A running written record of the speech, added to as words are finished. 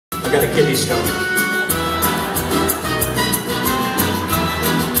got a kidney stone.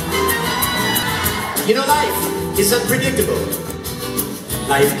 You know, life is unpredictable.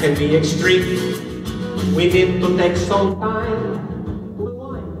 Life can be extreme. We need to take some time to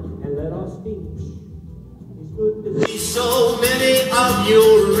rewind and let our speech. It's good to see so many of you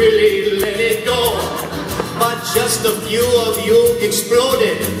really let it go, but just a few of you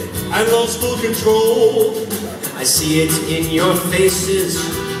exploded and lost full control. I see it in your faces,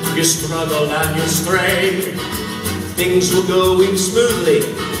 you struggle and you strain. Things were going smoothly,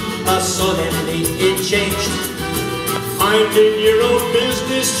 but suddenly it changed. Minding your own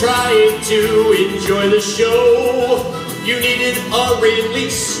business, trying to enjoy the show. You needed a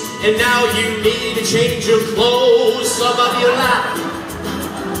release, and now you need a change of clothes. Some of you laugh,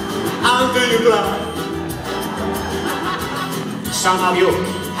 until you cry. Some of you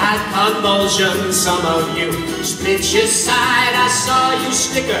had convulsions, some of you split your side. I saw you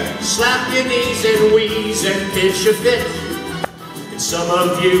snicker, slap your knees and wheeze and pitch a fit. And some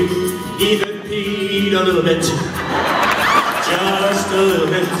of you even peed a little bit. Just a little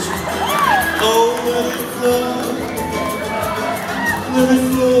bit. Oh, let it flow. Let it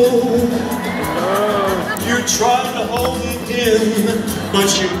flow. You tried to hold it in, but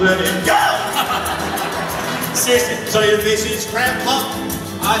you let it go. Seriously, saw your faces cramp up.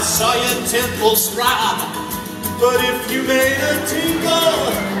 I saw your temples throb. But if you made a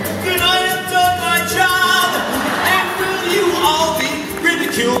tinkle, then I have done my job. And will you all be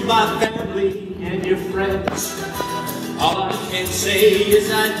ridiculed by family and your friends? All I can say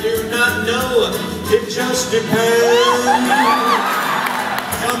is I do not know, it just depends.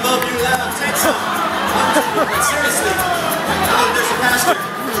 Some of you laugh, take some. Seriously, there's a pastor.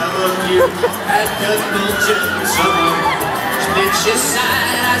 Some of you had convulsions, some of you split your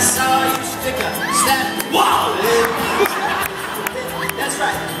side. I saw you stick a step, wow! That's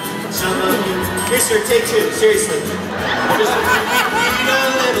right. Some of you, here sir, take two, seriously. Just a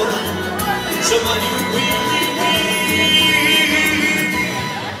little. Some of you,